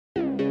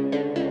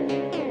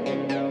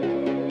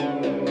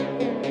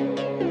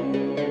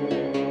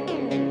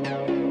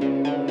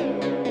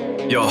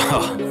Yo,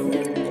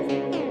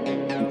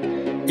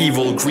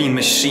 evil green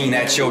machine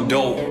at your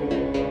door.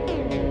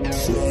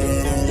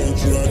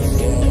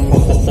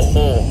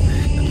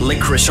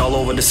 Licorice all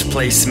over this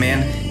place,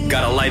 man.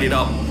 Gotta light it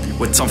up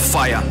with some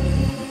fire.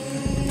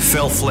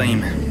 Fell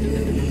flame,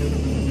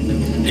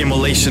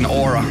 immolation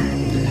aura.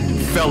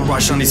 Fell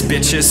rush on these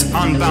bitches.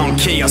 Unbound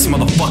chaos,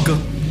 motherfucker.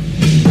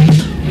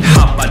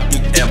 Hop at the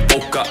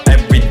evoker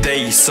every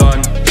day,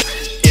 son.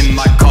 In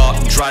my car,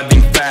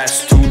 driving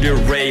fast to the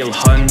rail,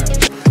 hun.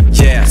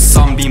 Yeah,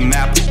 zombie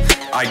map.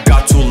 I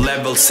got to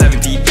level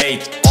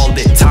 78 all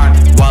the time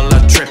while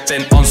I'm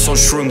tripping on some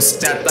shrooms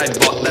that I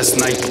bought last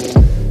night.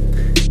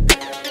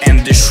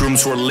 And the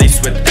shrooms were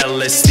laced with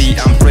LSD.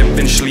 I'm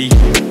ripping Schlee.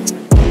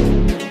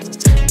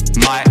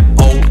 My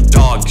old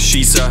dog,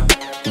 she's a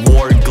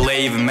war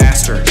glaive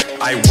master.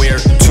 I wear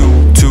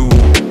two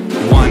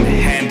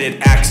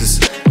one-handed axes.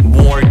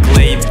 War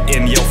glaive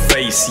in your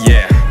face,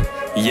 yeah,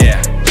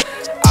 yeah.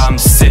 I'm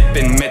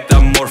sipping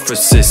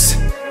metamorphosis,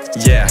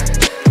 yeah.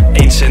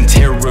 Ancient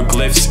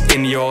hieroglyphs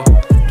in your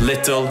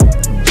little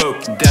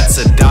book, that's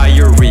a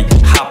diary.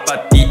 Hop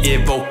at the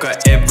evoker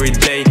every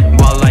day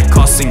while I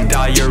causing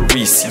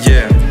diaries,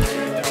 yeah.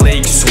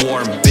 Plague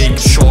swarm, big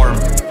charm,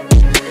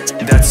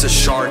 that's a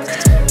shark.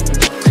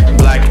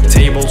 Black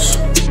tables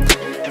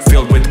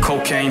filled with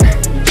cocaine,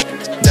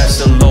 that's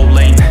the low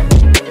lane,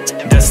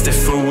 that's the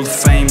fool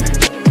fame,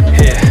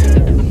 yeah.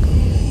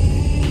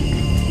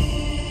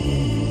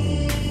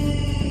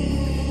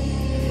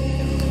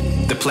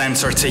 The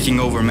plants are taking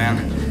over,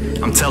 man.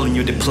 I'm telling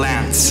you, the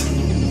plants.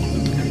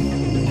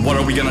 What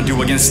are we gonna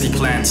do against the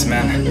plants,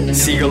 man?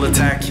 Seagull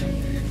attack?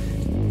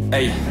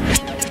 Hey,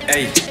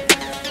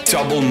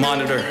 double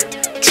monitor,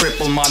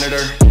 triple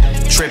monitor,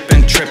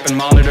 trippin'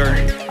 monitor.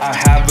 I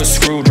have a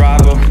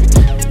screwdriver.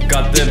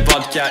 Got the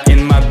vodka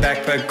in my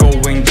backpack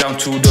going down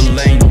to the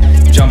lane.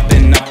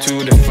 Jumping up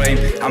to the flame.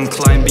 I'm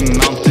climbing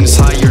mountains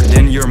higher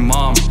than your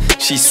mom.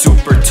 She's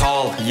super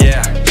tall,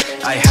 yeah.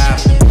 I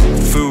have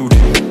food.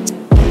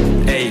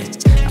 Hey,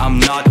 I'm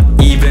not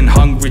even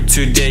hungry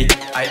today.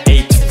 I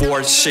ate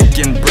 4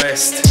 chicken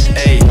breasts.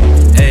 Hey,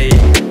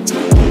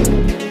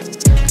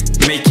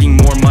 making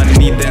more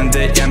money than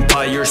the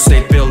Empire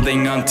State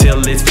Building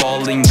until it's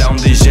falling down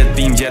the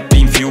jet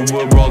beam view.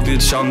 We're all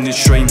good on the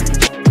train.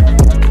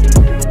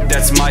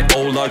 That's my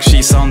old dog,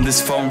 she's on this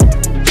phone.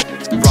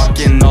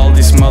 Rocking all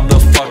these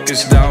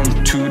motherfuckers down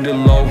to the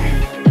low.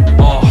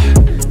 Oh,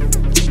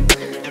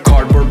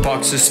 cardboard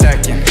boxes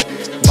stacking,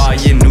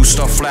 buying new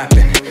stuff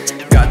flapping.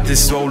 Got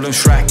this swollen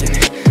shracking.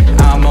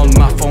 I'm on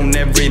my phone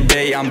every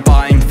day. I'm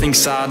buying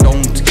things I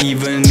don't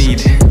even need.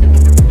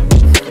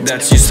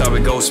 That's just how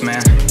it goes,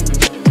 man.